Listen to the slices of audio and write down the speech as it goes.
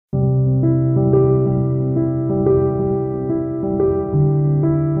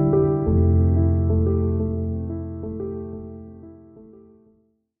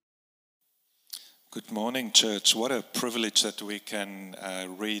morning, church. What a privilege that we can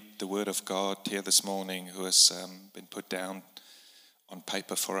read the Word of God here this morning, who has been put down on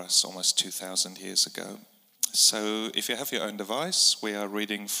paper for us almost 2,000 years ago. So if you have your own device, we are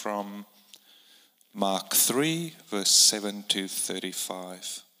reading from Mark 3, verse 7 to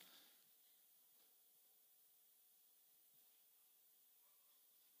 35.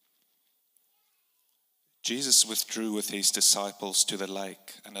 Jesus withdrew with his disciples to the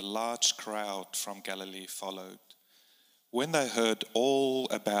lake, and a large crowd from Galilee followed. When they heard all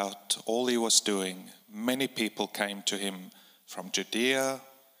about all he was doing, many people came to him from Judea,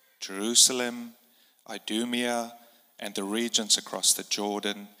 Jerusalem, Idumea, and the regions across the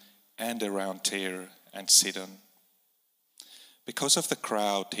Jordan and around Tyre and Sidon. Because of the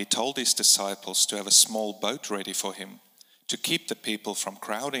crowd, he told his disciples to have a small boat ready for him, to keep the people from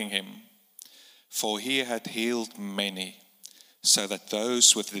crowding him. For he had healed many, so that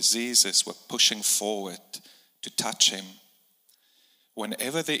those with diseases were pushing forward to touch him.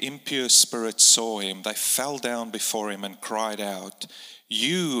 Whenever the impure spirits saw him, they fell down before him and cried out,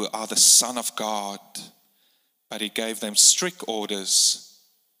 "You are the Son of God." But he gave them strict orders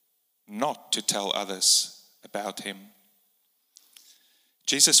not to tell others about him.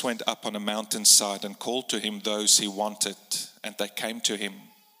 Jesus went up on a mountainside and called to him those he wanted, and they came to him.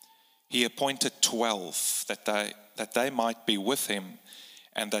 He appointed 12 that they might be with him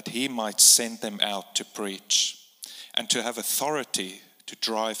and that he might send them out to preach and to have authority to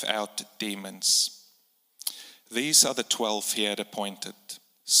drive out demons. These are the 12 he had appointed: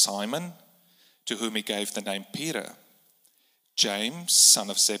 Simon, to whom he gave the name Peter; James, son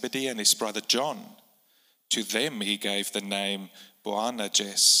of Zebedee, and his brother John. To them he gave the name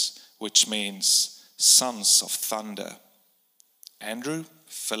Boanerges, which means sons of thunder; Andrew,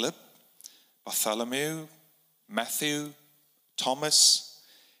 Philip, Bartholomew, Matthew, Thomas,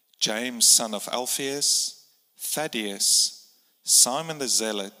 James, son of Alphaeus, Thaddeus, Simon the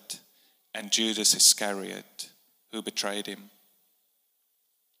Zealot, and Judas Iscariot, who betrayed him.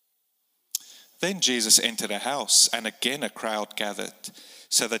 Then Jesus entered a house, and again a crowd gathered,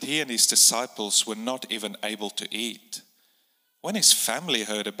 so that he and his disciples were not even able to eat. When his family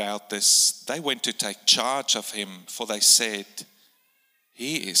heard about this, they went to take charge of him, for they said,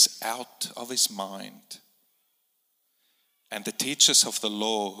 "He is out of his mind." And the teachers of the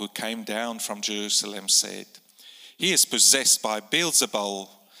law who came down from Jerusalem said, "He is possessed by Beelzebul,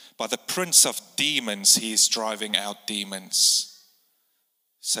 by the prince of demons he is driving out demons."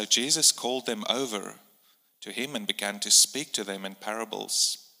 So Jesus called them over to him and began to speak to them in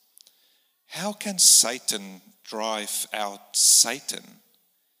parables. "How can Satan drive out Satan?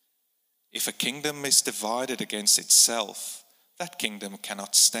 If a kingdom is divided against itself, that kingdom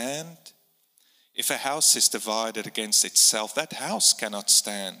cannot stand. If a house is divided against itself, that house cannot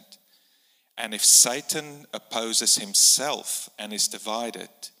stand. And if Satan opposes himself and is divided,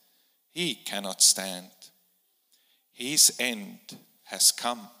 he cannot stand. His end has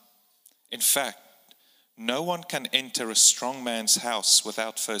come. In fact, no one can enter a strong man's house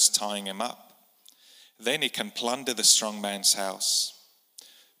without first tying him up. Then he can plunder the strong man's house.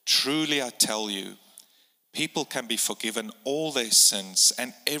 Truly I tell you, people can be forgiven all their sins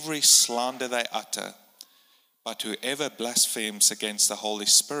and every slander they utter, but whoever blasphemes against the Holy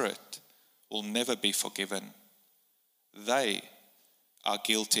Spirit will never be forgiven. They are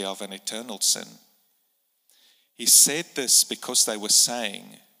guilty of an eternal sin." He said this because they were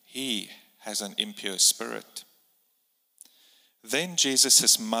saying, "He has an impure spirit." Then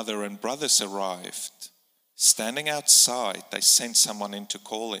Jesus' mother and brothers arrived. Standing outside, they sent someone in to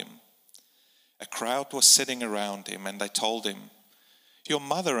call him. A crowd was sitting around him, and they told him, "Your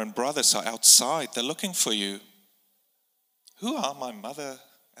mother and brothers are outside. They're looking for you." "Who are my mother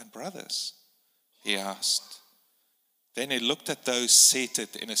and brothers?" he asked. Then he looked at those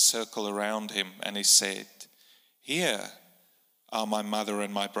seated in a circle around him, and he said, "Here are my mother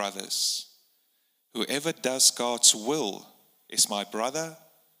and my brothers. Whoever does God's will is my brother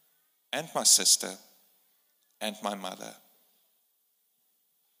and my sister and my mother."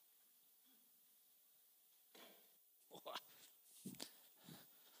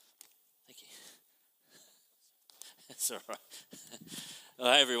 That's all right.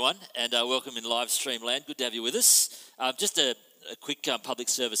 Hi, everyone, and welcome in live stream land. Good to have you with us. Just a quick public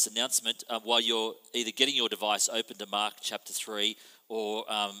service announcement. While you're either getting your device open to Mark chapter 3 or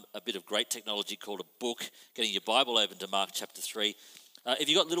a bit of great technology called a book, getting your Bible open to Mark chapter 3. If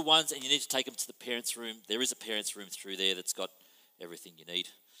you've got little ones and you need to take them to the parents' room, there is a parents' room through there that's got everything you need.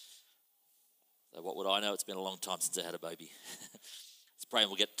 So what would I know? It's been a long time since I had a baby. Let's pray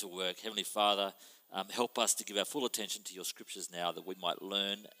and we'll get to work. Heavenly Father, help us to give our full attention to your scriptures now, that we might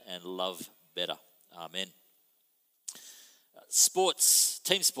learn and love better. Amen.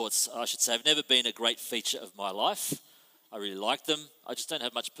 Team sports, I should say, have never been a great feature of my life. I really like them. I just don't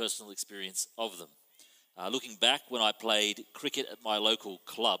have much personal experience of them. Looking back, when I played cricket at my local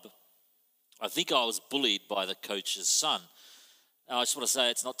club, I think I was bullied by the coach's son. I just want to say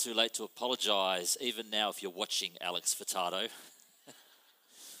it's not too late to apologise, even now if you're watching Alex Furtado.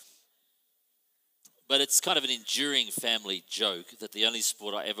 But it's kind of an enduring family joke that the only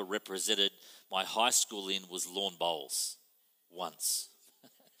sport I ever represented my high school in was lawn bowls, once.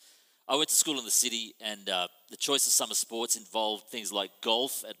 I went to school in the city, and the choice of summer sports involved things like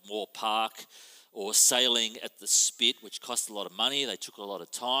golf at Moore Park or sailing at the Spit, which cost a lot of money. They took a lot of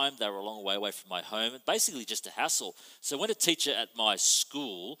time. They were a long way away from my home, and basically just a hassle. So when a teacher at my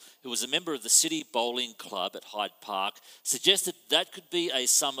school, who was a member of the City Bowling Club at Hyde Park, suggested that could be a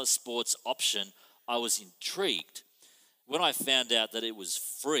summer sports option, I was intrigued. When I found out that it was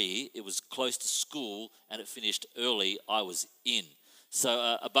free, it was close to school, and it finished early, I was in.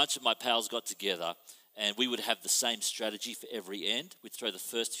 So a bunch of my pals got together, and we would have the same strategy for every end. We'd throw the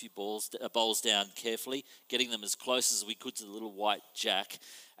first few bowls down carefully, getting them as close as we could to the little white jack.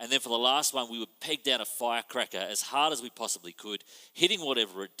 And then for the last one, we would peg down a firecracker as hard as we possibly could, hitting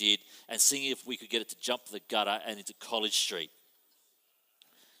whatever it did, and seeing if we could get it to jump the gutter and into College Street.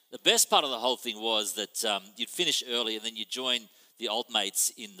 The best part of the whole thing was that you'd finish early, and then you'd join the old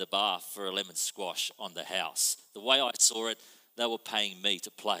mates in the bar for a lemon squash on the house. The way I saw it, they were paying me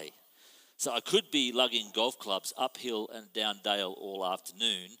to play. So I could be lugging golf clubs uphill and down Dale all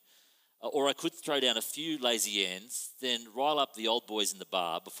afternoon, or I could throw down a few lazy ends, then rile up the old boys in the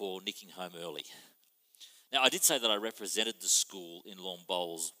bar before nicking home early. Now, I did say that I represented the school in lawn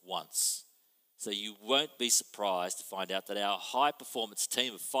bowls once, so you won't be surprised to find out that our high-performance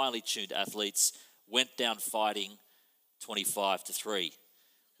team of finely tuned athletes went down fighting 25-3.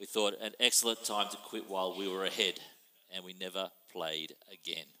 We thought an excellent time to quit while we were ahead, and we never played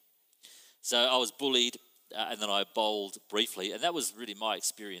again. So I was bullied, and then I bowled briefly, and that was really my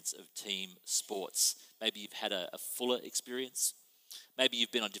experience of team sports. Maybe you've had a fuller experience. Maybe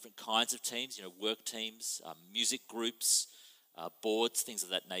you've been on different kinds of teams, work teams, music groups, boards, things of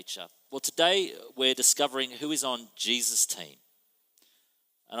that nature. Well, today we're discovering who is on Jesus' team.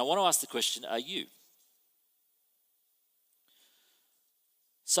 And I want to ask the question, are you?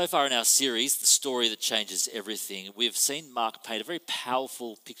 So far in our series, The Story That Changes Everything, we've seen Mark paint a very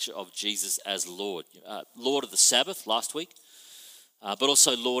powerful picture of Jesus as Lord. Lord of the Sabbath last week, but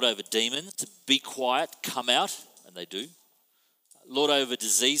also Lord over demons. To be quiet, come out, and they do. Lord over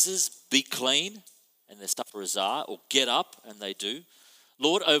diseases, be clean, and their sufferers are, or get up, and they do.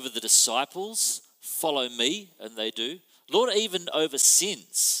 Lord over the disciples, follow me, and they do. Lord even over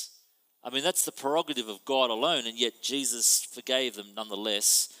sins. I mean, that's the prerogative of God alone, and yet Jesus forgave them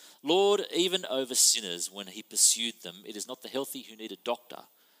nonetheless. Lord, even over sinners when he pursued them. It is not the healthy who need a doctor,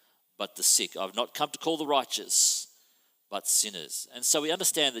 but the sick. I've not come to call the righteous, but sinners. And so we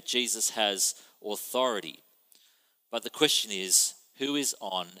understand that Jesus has authority. But the question is, who is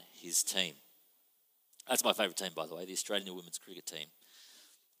on his team? That's my favourite team, by the way, the Australian women's cricket team.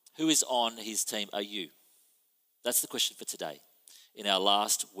 Who is on his team? Are you? That's the question for today, in our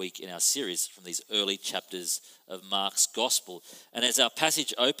last week in our series from these early chapters of Mark's Gospel. And as our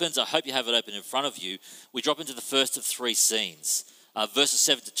passage opens, I hope you have it open in front of you, we drop into the first of three scenes. Verses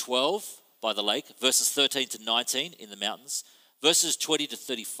 7 to 12 by the lake, verses 13 to 19 in the mountains, verses 20 to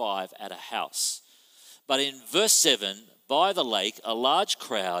 35 at a house. But in verse 7, by the lake, a large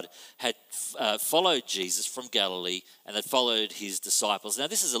crowd had followed Jesus from Galilee, and they followed his disciples. Now,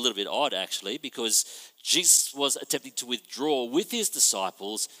 this is a little bit odd, actually, because Jesus was attempting to withdraw with his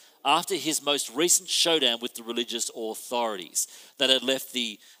disciples after his most recent showdown with the religious authorities that had left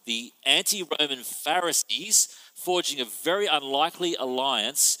the anti-Roman Pharisees forging a very unlikely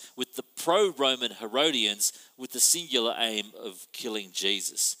alliance with the pro-Roman Herodians with the singular aim of killing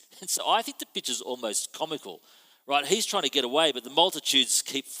Jesus. And so I think the picture's almost comical. Right, he's trying to get away, but the multitudes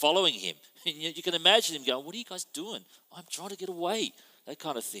keep following him. And you can imagine him going, what are you guys doing? I'm trying to get away, that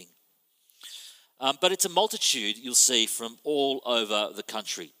kind of thing. But it's a multitude, you'll see, from all over the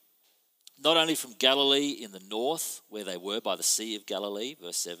country. Not only from Galilee in the north, where they were by the Sea of Galilee,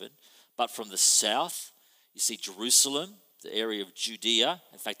 verse 7, but from the south, you see Jerusalem, the area of Judea,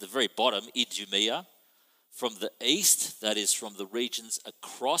 in fact, the very bottom, Idumea. From the east, that is from the regions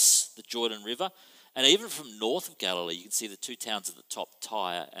across the Jordan River, and even from north of Galilee, you can see the two towns at the top,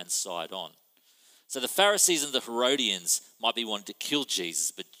 Tyre and Sidon. So the Pharisees and the Herodians might be wanting to kill Jesus,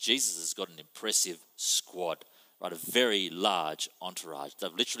 but Jesus has got an impressive squad, right? A very large entourage.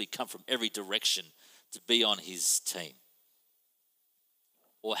 They've literally come from every direction to be on his team.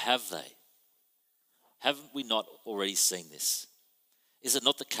 Or have they? Haven't we not already seen this? Is it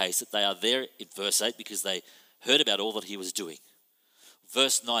not the case that they are there in verse 8 because they heard about all that he was doing?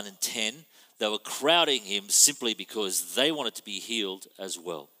 Verse 9 and 10, they were crowding him simply because they wanted to be healed as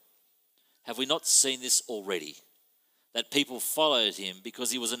well. Have we not seen this already? That people followed him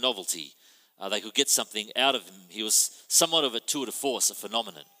because he was a novelty. They could get something out of him. He was somewhat of a tour de force, a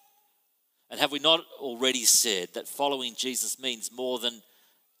phenomenon. And have we not already said that following Jesus means more than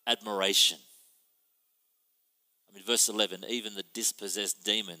admiration? I mean, verse 11, even the dispossessed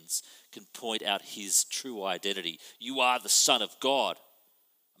demons can point out his true identity. You are the Son of God.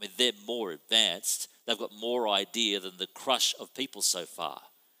 I mean, they're more advanced. They've got more idea than the crush of people so far.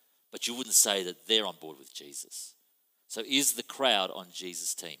 But you wouldn't say that they're on board with Jesus. So is the crowd on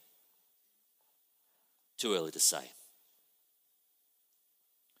Jesus' team? Too early to say.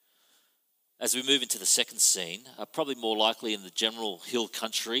 As we move into the second scene, probably more likely in the general hill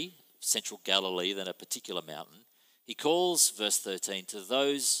country, central Galilee, than a particular mountain, he calls, verse 13, to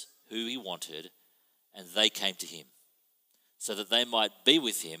those who he wanted, and they came to him, so that they might be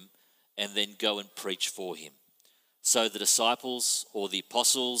with him and then go and preach for him. So the disciples or the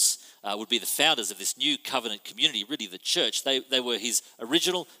apostles would be the founders of this new covenant community, really the church. They were his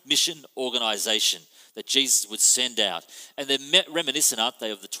original mission organization that Jesus would send out. And they're reminiscent, aren't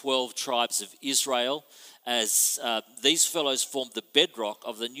they, of the 12 tribes of Israel, as these fellows formed the bedrock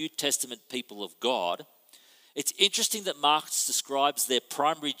of the New Testament people of God. It's interesting that Mark describes their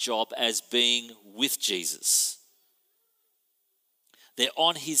primary job as being with Jesus. They're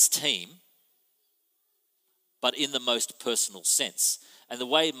on his team, but in the most personal sense. And the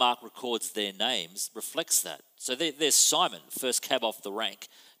way Mark records their names reflects that. So there's Simon, first cab off the rank,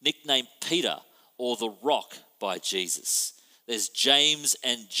 nicknamed Peter or the Rock by Jesus. There's James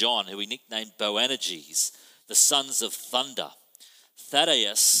and John, who he nicknamed Boanerges, the sons of thunder.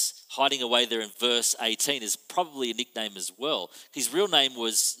 Thaddeus, hiding away there in verse 18, is probably a nickname as well. His real name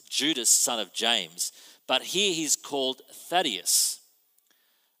was Judas, son of James, but here he's called Thaddeus.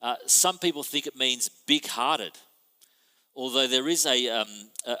 Some people think it means big-hearted, although there is a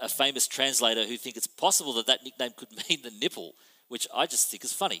famous translator who think it's possible that nickname could mean the nipple, which I just think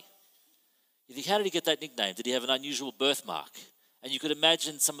is funny. You think, how did he get that nickname? Did he have an unusual birthmark? And you could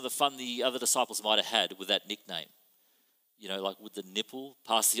imagine some of the fun the other disciples might have had with that nickname. You know, like with the nipple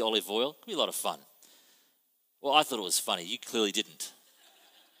past the olive oil. Could be a lot of fun. Well, I thought it was funny. You clearly didn't.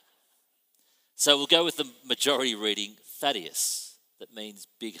 So we'll go with the majority reading, Thaddeus. That means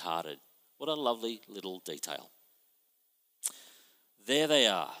big-hearted. What a lovely little detail. There they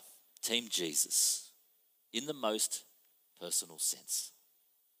are, Team Jesus, in the most personal sense.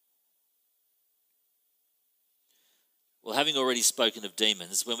 Well, having already spoken of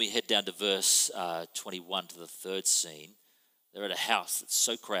demons, when we head down to verse 21 to the third scene, they're at a house that's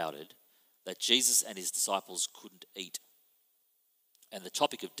so crowded that Jesus and his disciples couldn't eat. And the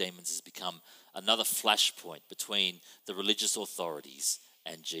topic of demons has become another flashpoint between the religious authorities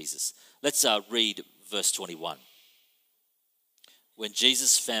and Jesus. Let's read verse 21. When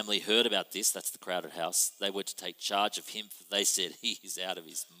Jesus' family heard about this, that's the crowded house, they were to take charge of him, for they said, he is out of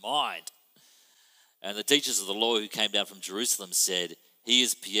his mind. And the teachers of the law who came down from Jerusalem said, he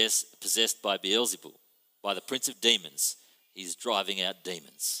is possessed by Beelzebul, by the prince of demons. He's driving out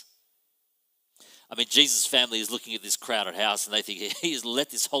demons. I mean, Jesus' family is looking at this crowded house and they think he has let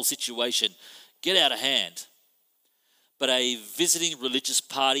this whole situation get out of hand. But a visiting religious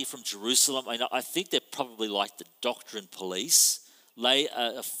party from Jerusalem, I think they're probably like the doctrine police, lay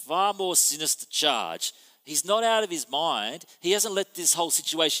a far more sinister charge. He's not out of his mind. He hasn't let this whole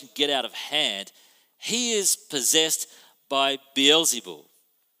situation get out of hand. He is possessed by Beelzebul.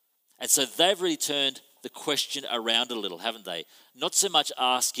 And so they've really turned the question around a little, haven't they? Not so much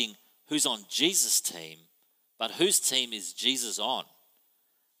asking who's on Jesus' team, but whose team is Jesus on?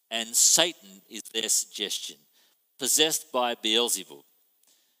 And Satan is their suggestion, possessed by Beelzebul.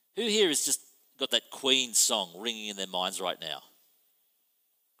 Who here has just got that Queen song ringing in their minds right now?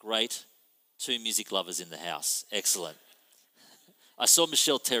 Great. 2 music lovers in the house. Excellent. I saw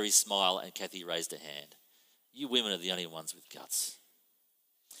Michelle Terry smile and Kathy raised her hand. You women are the only ones with guts.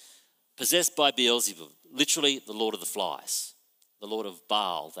 Possessed by Beelzebul, literally the Lord of the Flies, the Lord of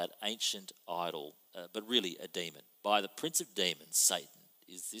Baal, that ancient idol, but really a demon. By the prince of demons, Satan,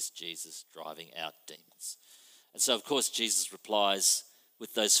 is this Jesus driving out demons. And so, of course, Jesus replies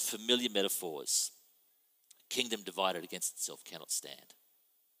with those familiar metaphors. A kingdom divided against itself cannot stand.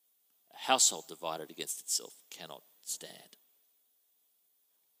 A household divided against itself cannot stand.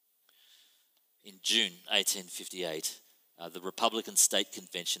 In June 1858, the Republican State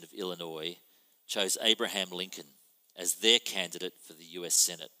Convention of Illinois chose Abraham Lincoln as their candidate for the US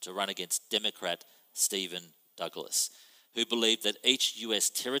Senate to run against Democrat Stephen Douglas, who believed that each US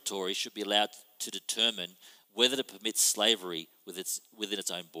territory should be allowed to determine whether to permit slavery within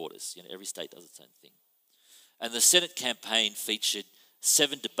its own borders. Every state does its own thing. And the Senate campaign featured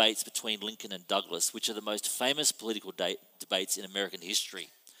 7 debates between Lincoln and Douglas, which are the most famous political debates in American history.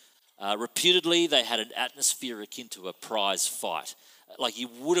 Reputedly, they had an atmosphere akin to a prize fight. Like you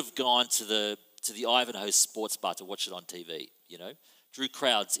would have gone to the Ivanhoe Sports Bar to watch it on TV, drew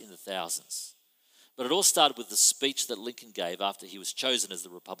crowds in the thousands. But it all started with the speech that Lincoln gave after he was chosen as the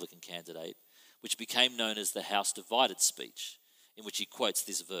Republican candidate, which became known as the House Divided speech, in which he quotes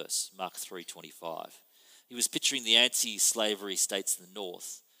this verse, Mark 3:25. He was picturing the anti-slavery states in the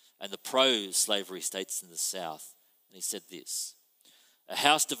north and the pro-slavery states in the south, and he said this: "A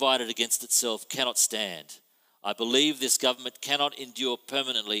house divided against itself cannot stand. I believe this government cannot endure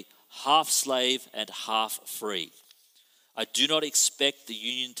permanently half slave and half free. I do not expect the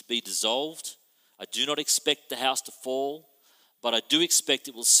union to be dissolved. I do not expect the house to fall, but I do expect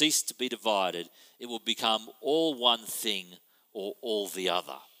it will cease to be divided. It will become all one thing or all the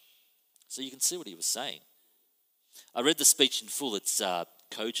other." So you can see what he was saying. I read the speech in full. It's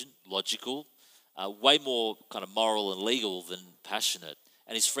cogent, logical, way more kind of moral and legal than passionate.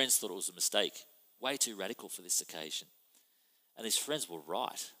 And his friends thought it was a mistake, way too radical for this occasion. And his friends were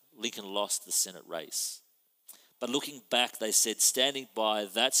right. Lincoln lost the Senate race. But looking back, they said standing by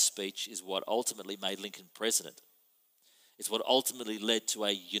that speech is what ultimately made Lincoln president. It's what ultimately led to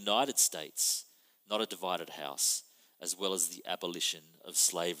a united states, not a divided house, as well as the abolition of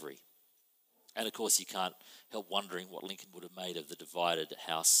slavery. And of course, you can't help wondering what Lincoln would have made of the divided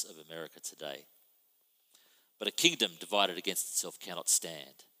house of America today. But a kingdom divided against itself cannot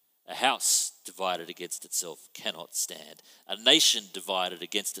stand. A house divided against itself cannot stand. A nation divided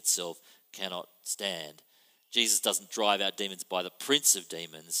against itself cannot stand. Jesus doesn't drive out demons by the prince of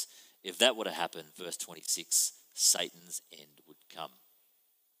demons. If that were to happen, verse 26, Satan's end would come.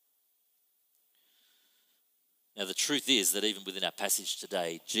 Now, the truth is that even within our passage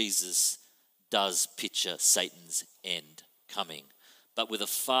today, Jesus does picture Satan's end coming, but with a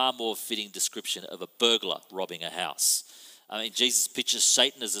far more fitting description of a burglar robbing a house. Jesus pictures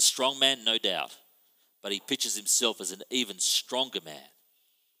Satan as a strong man, no doubt, but he pictures himself as an even stronger man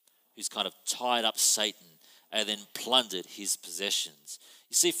who's kind of tied up Satan and then plundered his possessions.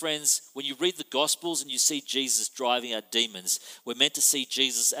 You see, friends, when you read the Gospels and you see Jesus driving out demons, we're meant to see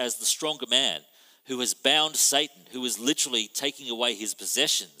Jesus as the stronger man who has bound Satan, who is literally taking away his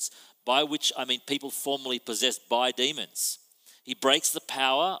possessions, by which I mean people formerly possessed by demons. He breaks the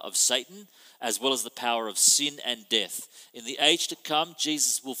power of Satan as well as the power of sin and death. In the age to come,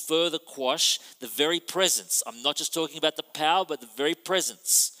 Jesus will further quash the very presence. I'm not just talking about the power, but the very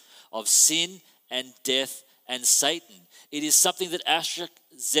presence of sin and death and Satan. It is something that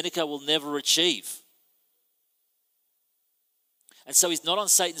AstraZeneca will never achieve. And so he's not on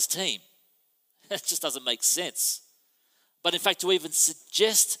Satan's team. It just doesn't make sense. But in fact, to even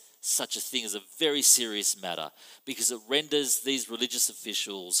suggest such a thing is a very serious matter because it renders these religious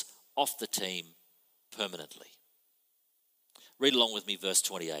officials off the team permanently. Read along with me, verse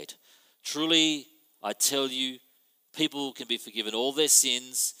 28. "Truly, I tell you, people can be forgiven all their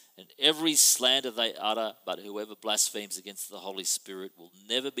sins and every slander they utter, but whoever blasphemes against the Holy Spirit will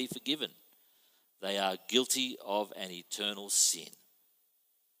never be forgiven. They are guilty of an eternal sin."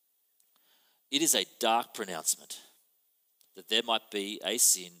 It is a dark pronouncement that there might be a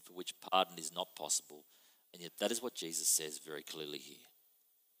sin for which pardon is not possible, and yet that is what Jesus says very clearly here.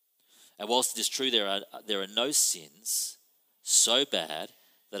 And whilst it is true there are no sins so bad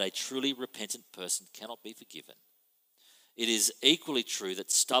that a truly repentant person cannot be forgiven, it is equally true that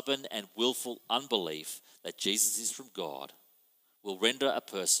stubborn and willful unbelief that Jesus is from God will render a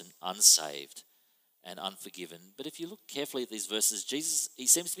person unsaved and unforgiven. But if you look carefully at these verses, Jesus, he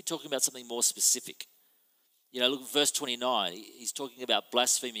seems to be talking about something more specific. Look at verse 29. He's talking about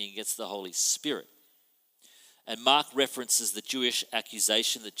blaspheming against the Holy Spirit. And Mark references the Jewish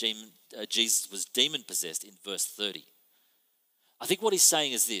accusation that Jesus was demon-possessed in verse 30. I think what he's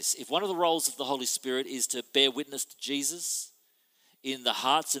saying is this: if one of the roles of the Holy Spirit is to bear witness to Jesus in the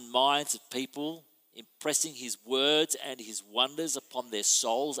hearts and minds of people, impressing his words and his wonders upon their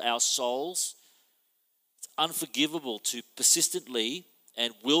souls, our souls, it's unforgivable to persistently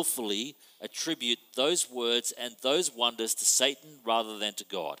and willfully attribute those words and those wonders to Satan rather than to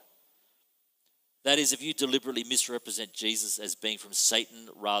God. That is, if you deliberately misrepresent Jesus as being from Satan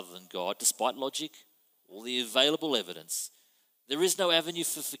rather than God, despite logic, all the available evidence, there is no avenue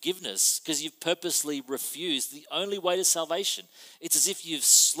for forgiveness because you've purposely refused the only way to salvation. It's as if you've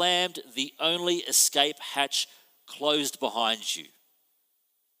slammed the only escape hatch closed behind you.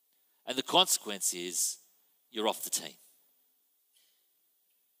 And the consequence is you're off the team.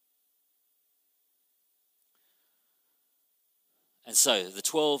 And so the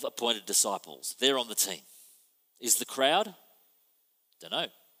 12 appointed disciples, they're on the team. Is the crowd? Don't know.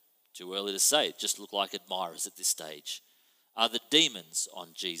 Too early to say. It just look like admirers at this stage. Are the demons on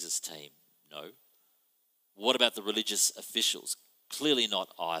Jesus' team? No. What about the religious officials? Clearly not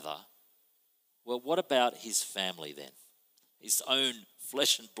either. Well, what about his family then? His own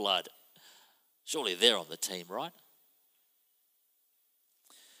flesh and blood. Surely they're on the team, right?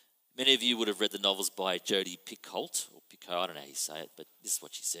 Many of you would have read the novels by Jodi Picoult, or Picoult, I don't know how you say it, but this is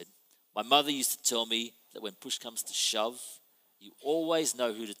what she said. My mother used to tell me that when push comes to shove, you always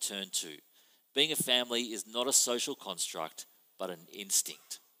know who to turn to. Being a family is not a social construct, but an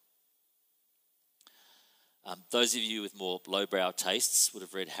instinct. Those of you with more lowbrow tastes would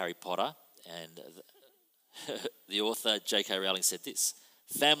have read Harry Potter, and the author J.K. Rowling said this: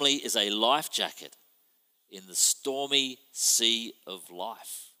 family is a life jacket in the stormy sea of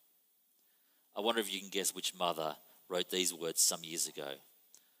life. I wonder if you can guess which mother wrote these words some years ago.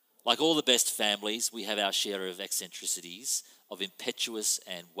 Like all the best families, we have our share of eccentricities, of impetuous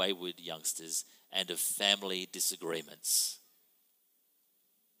and wayward youngsters, and of family disagreements.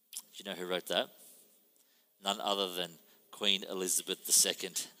 Do you know who wrote that? None other than Queen Elizabeth II.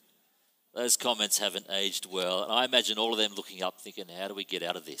 Those comments haven't aged well, and I imagine all of them looking up thinking, how do we get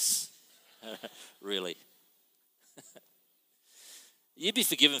out of this? Really. You'd be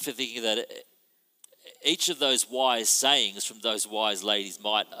forgiven for thinking that each of those wise sayings from those wise ladies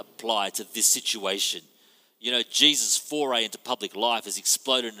might apply to this situation. You know, Jesus' foray into public life has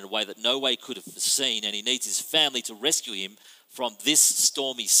exploded in a way that no way could have foreseen, and he needs his family to rescue him from this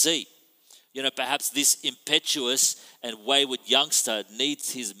stormy sea. You know, perhaps this impetuous and wayward youngster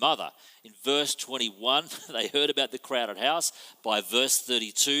needs his mother. In verse 21, they heard about the crowded house. By verse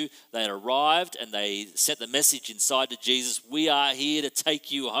 32, they had arrived and they sent the message inside to Jesus, we are here to take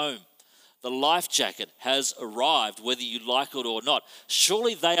you home. The life jacket has arrived, whether you like it or not.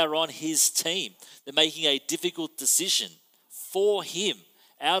 Surely they are on his team. They're making a difficult decision for him,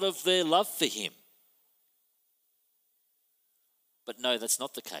 out of their love for him. But no, that's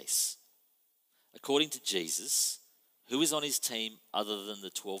not the case. According to Jesus, who is on his team other than the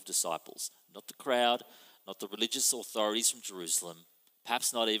 12 disciples? Not the crowd, not the religious authorities from Jerusalem,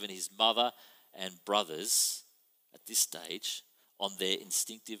 perhaps not even his mother and brothers at this stage on their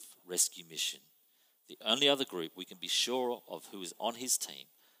instinctive rescue mission. The only other group we can be sure of who is on his team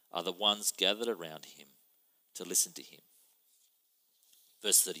are the ones gathered around him to listen to him.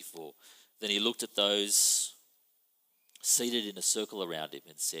 Verse 34, then he looked at those seated in a circle around him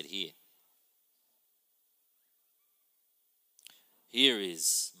and said, Here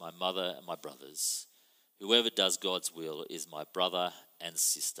is my mother and my brothers. Whoever does God's will is my brother and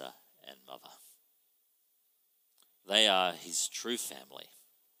sister and mother. They are his true family.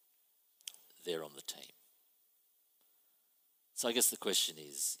 They're on the team. So I guess the question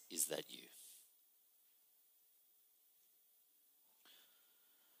is that you?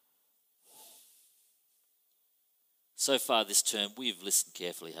 So far this term, we've listened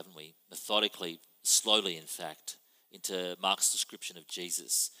carefully, haven't we? Methodically, slowly in fact, into Mark's description of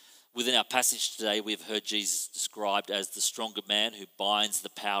Jesus. Within our passage today, we've heard Jesus described as the stronger man who binds the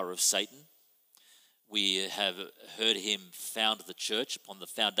power of Satan. We have heard him found the church upon the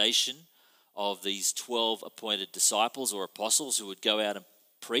foundation of these 12 appointed disciples or apostles who would go out and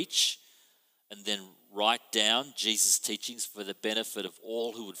preach and then write down Jesus' teachings for the benefit of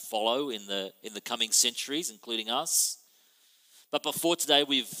all who would follow in the coming centuries, including us. But before today,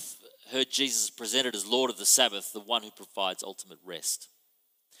 we've heard Jesus presented as Lord of the Sabbath, the one who provides ultimate rest.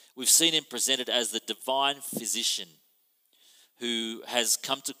 We've seen him presented as the divine physician who has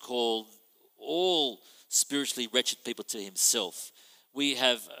come to call all spiritually wretched people to himself. We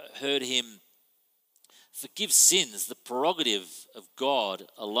have heard him forgive sins, the prerogative of God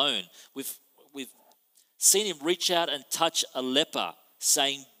alone. We've seen him reach out and touch a leper,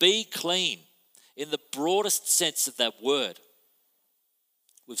 saying, be clean, in the broadest sense of that word.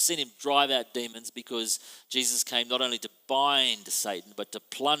 We've seen him drive out demons because Jesus came not only to bind Satan, but to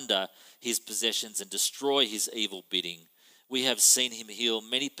plunder his possessions and destroy his evil bidding. We have seen him heal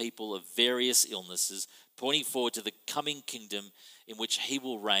many people of various illnesses, pointing forward to the coming kingdom in which he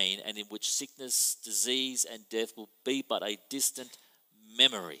will reign and in which sickness, disease, and death will be but a distant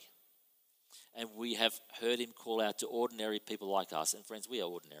memory. And we have heard him call out to ordinary people like us. And friends, we are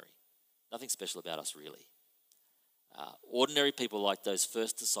ordinary. Nothing special about us, really. Ordinary people like those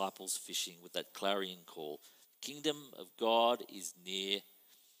first disciples fishing with that clarion call. Kingdom of God is near.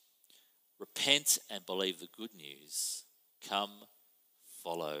 Repent and believe the good news. Come,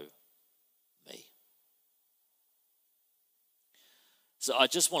 follow So I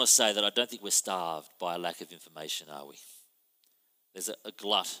just want to say that I don't think we're starved by a lack of information, are we? There's a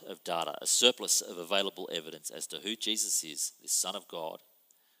glut of data, a surplus of available evidence as to who Jesus is, this Son of God,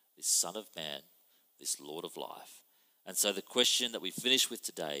 this Son of Man, this Lord of life. And so the question that we finish with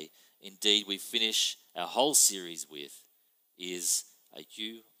today, indeed we finish our whole series with, is, are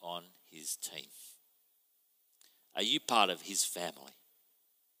you on his team? Are you part of his family?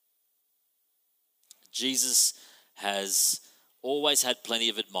 Jesus has always had plenty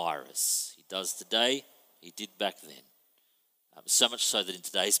of admirers. He does today, he did back then. So much so that in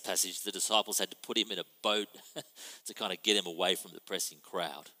today's passage, the disciples had to put him in a boat to kind of get him away from the pressing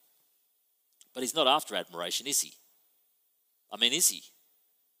crowd. But he's not after admiration, is he? I mean, is he?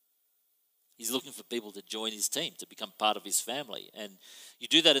 He's looking for people to join his team, to become part of his family. And you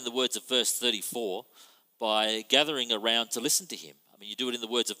do that in the words of verse 34 by gathering around to listen to him. I mean, you do it in the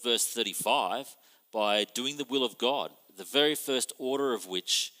words of verse 35 by doing the will of God, the very first order of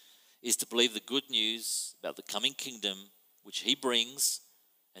which is to believe the good news about the coming kingdom which he brings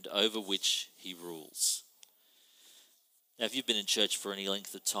and over which he rules. Now, if you've been in church for any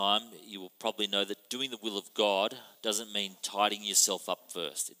length of time, you will probably know that doing the will of God doesn't mean tidying yourself up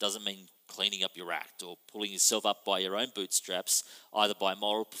first. It doesn't mean cleaning up your act or pulling yourself up by your own bootstraps, either by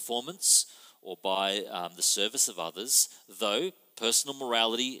moral performance or by the service of others, though personal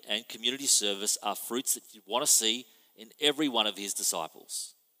morality and community service are fruits that you want to see in every one of his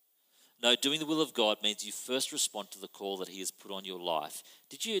disciples. No, doing the will of God means you first respond to the call that he has put on your life.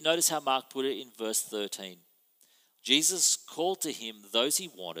 Did you notice how Mark put it in verse 13? Jesus called to him those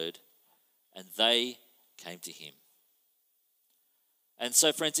he wanted, and they came to him. And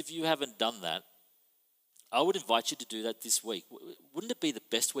so, friends, if you haven't done that, I would invite you to do that this week. Wouldn't it be the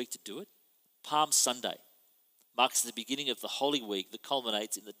best week to do it? Palm Sunday marks the beginning of the Holy Week that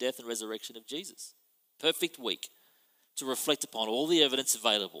culminates in the death and resurrection of Jesus. Perfect week to reflect upon all the evidence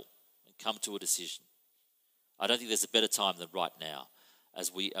available and come to a decision. I don't think there's a better time than right now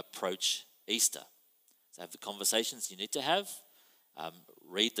as we approach Easter. So have the conversations you need to have.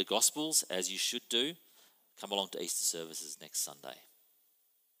 Read the Gospels as you should do. Come along to Easter services next Sunday.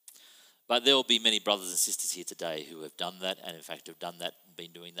 But there will be many brothers and sisters here today who have done that, and in fact have done that and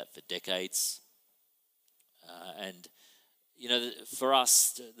been doing that for decades. And, you know, for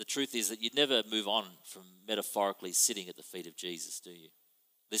us, the truth is that you never move on from metaphorically sitting at the feet of Jesus, do you?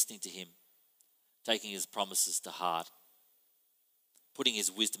 Listening to him, taking his promises to heart, putting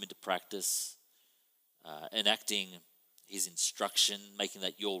his wisdom into practice, enacting his instruction, making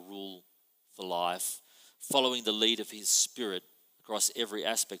that your rule for life, following the lead of his Spirit across every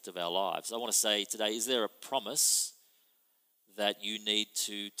aspect of our lives. I want to say today, is there a promise that you need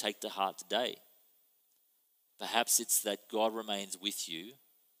to take to heart today? Perhaps it's that God remains with you,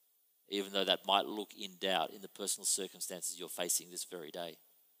 even though that might look in doubt in the personal circumstances you're facing this very day.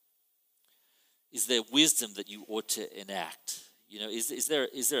 Is there wisdom that you ought to enact? You know, is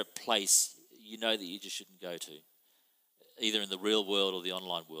there a place you know that you just shouldn't go to, either in the real world or the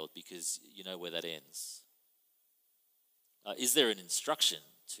online world, because you know where that ends? Is there an instruction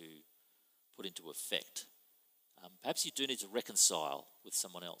to put into effect? Perhaps you do need to reconcile with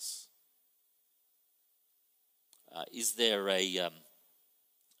someone else. Is there a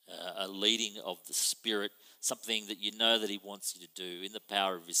leading of the Spirit, something that you know that he wants you to do in the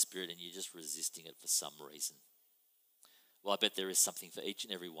power of his Spirit and you're just resisting it for some reason? Well, I bet there is something for each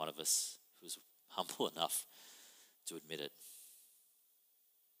and every one of us who's humble enough to admit it.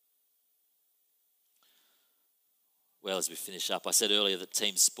 Well, as we finish up, I said earlier that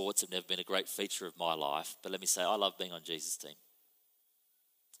team sports have never been a great feature of my life, but let me say I love being on Jesus' team.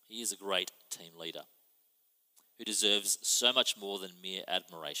 He is a great team leader who deserves so much more than mere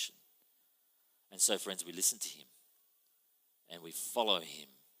admiration. And so, friends, we listen to him and we follow him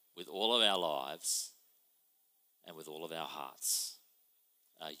with all of our lives and with all of our hearts.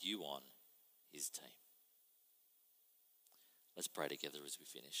 Are you on his team? Let's pray together as we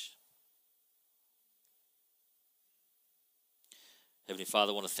finish. Heavenly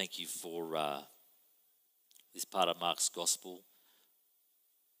Father, I want to thank you for this part of Mark's Gospel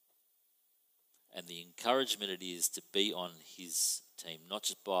and the encouragement it is to be on his team, not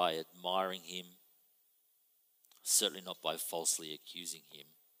just by admiring him, certainly not by falsely accusing him,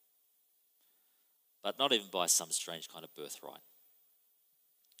 but not even by some strange kind of birthright.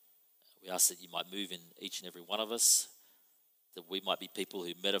 We ask that you might move in each and every one of us, that we might be people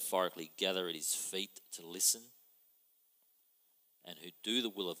who metaphorically gather at his feet to listen and who do the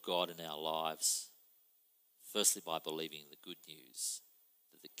will of God in our lives, firstly by believing the good news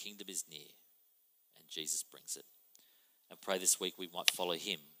that the kingdom is near and Jesus brings it. And pray this week we might follow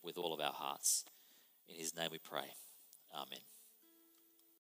him with all of our hearts. In his name we pray. Amen.